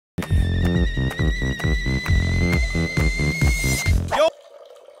Yo!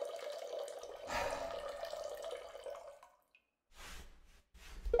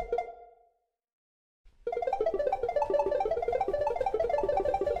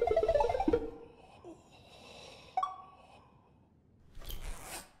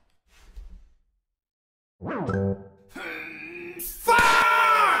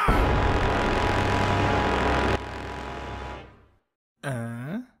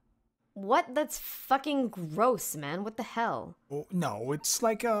 What? That's fucking gross, man. What the hell? Oh, no, it's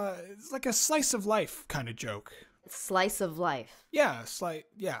like a slice of life kind of joke. Slice of life. Yeah,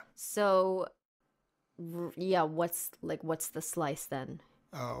 yeah. So, yeah, what's the slice then?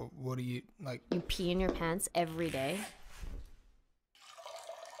 What do you, like? You pee in your pants every day?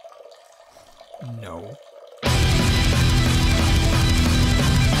 No.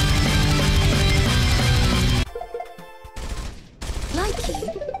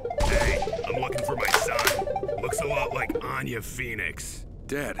 Likey? Hey, I'm looking for my son. Looks a lot like Anya Phoenix.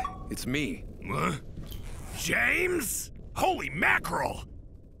 Dad, it's me. Huh? James? Holy mackerel!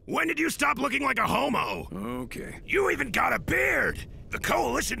 When did you stop looking like a homo? Okay. You even got a beard! The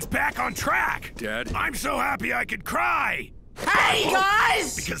coalition's back on track! Dad? I'm so happy I could cry! Hey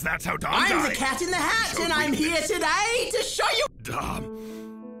guys! Because that's how Dom I'm died. the Cat in the Hat, and I'm here today to show you. Dom.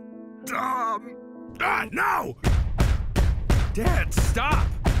 Ah, no! Dad, stop!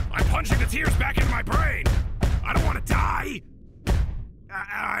 I'm punching the tears back into my brain! I don't want to die!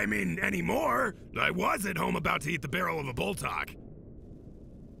 I mean, anymore. I was at home about to eat the barrel of a Bulltalk.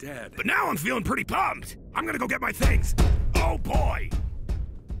 Dad. But now I'm feeling pretty pumped. I'm gonna go get my things. Oh boy!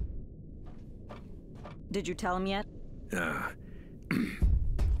 Did you tell him yet?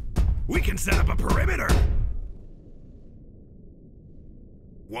 We can set up a perimeter!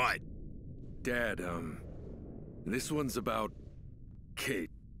 What? Dad, this one's about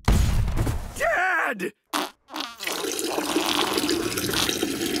Kate. Dad!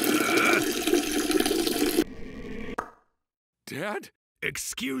 Dad?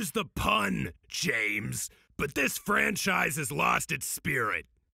 Excuse the pun, James, but this franchise has lost its spirit.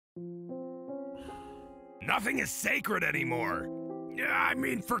 Nothing is sacred anymore. I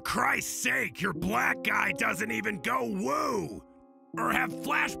mean, for Christ's sake, your black guy doesn't even go woo! Or have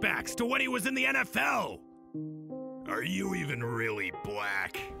flashbacks to when he was in the NFL. Are you even really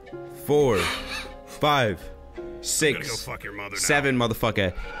black? 4, 5, 6, Go fuck your mother now. 7,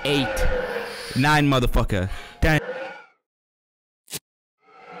 motherfucker. 8, 9, motherfucker. 10.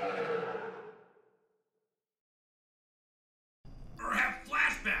 Or have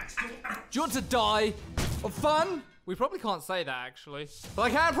flashbacks to... Do you want to die of fun? We probably can't say that, actually. But I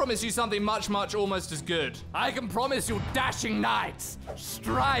can promise you something much, much almost as good. I can promise you dashing knights,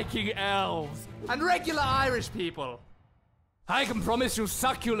 striking elves, and regular Irish people. I can promise you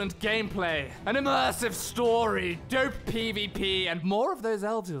succulent gameplay, an immersive story, dope PvP, and more of those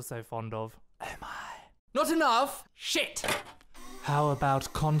elves you're so fond of. Oh my. Not enough? Shit! How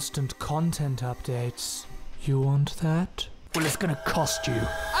about constant content updates? You want that? Well, it's gonna cost you.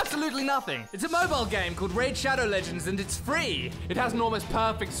 Absolutely nothing. It's a mobile game called Raid Shadow Legends, and it's free. It has an almost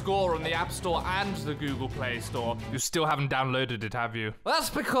perfect score on the App Store and the Google Play Store. You still haven't downloaded it, have you? Well, that's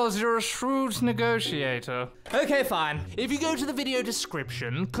because you're a shrewd negotiator. Okay, fine. If you go to the video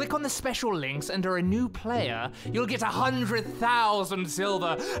description, click on the special links under a new player, you'll get 100,000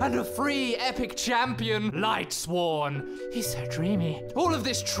 silver and a free epic champion, Lightsworn. He's so dreamy. All of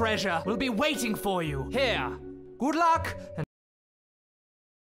this treasure will be waiting for you. Here. Good luck, and